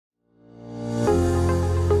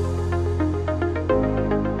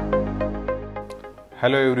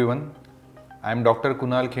Hello everyone, I am Dr.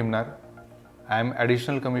 Kunal Khemnar. I am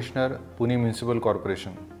Additional Commissioner, Pune Municipal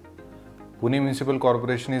Corporation. Pune Municipal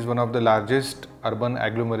Corporation is one of the largest urban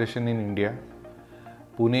agglomeration in India.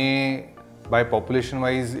 Pune, by population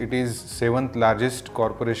wise, it is 7th largest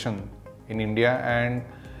corporation in India, and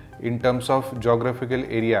in terms of geographical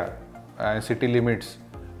area, city limits,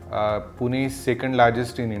 Pune is 2nd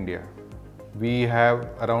largest in India. We have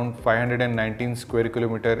around 519 square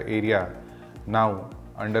kilometer area now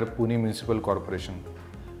under Pune Municipal Corporation.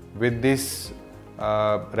 With this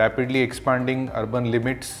rapidly expanding urban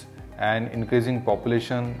limits and increasing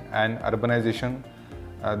population and urbanization,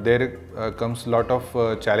 there comes a lot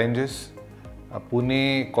of challenges.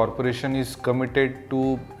 Pune Corporation is committed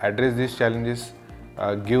to address these challenges,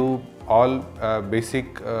 give all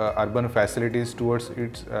basic urban facilities towards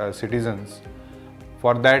its citizens.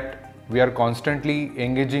 For that, we are constantly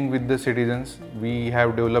engaging with the citizens. We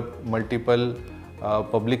have developed multiple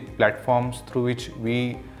public platforms through which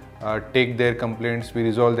we take their complaints, we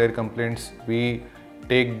resolve their complaints, we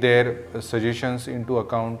take their suggestions into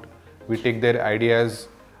account, we take their ideas,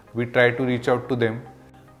 we try to reach out to them.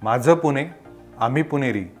 माझं पुणे, आम्ही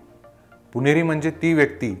पुणेरी. पुणेरी म्हणजे ती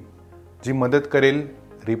व्यक्ती जी मदत करेल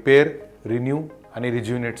repair, renew आणि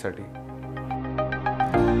रिज्युनेटसाठी.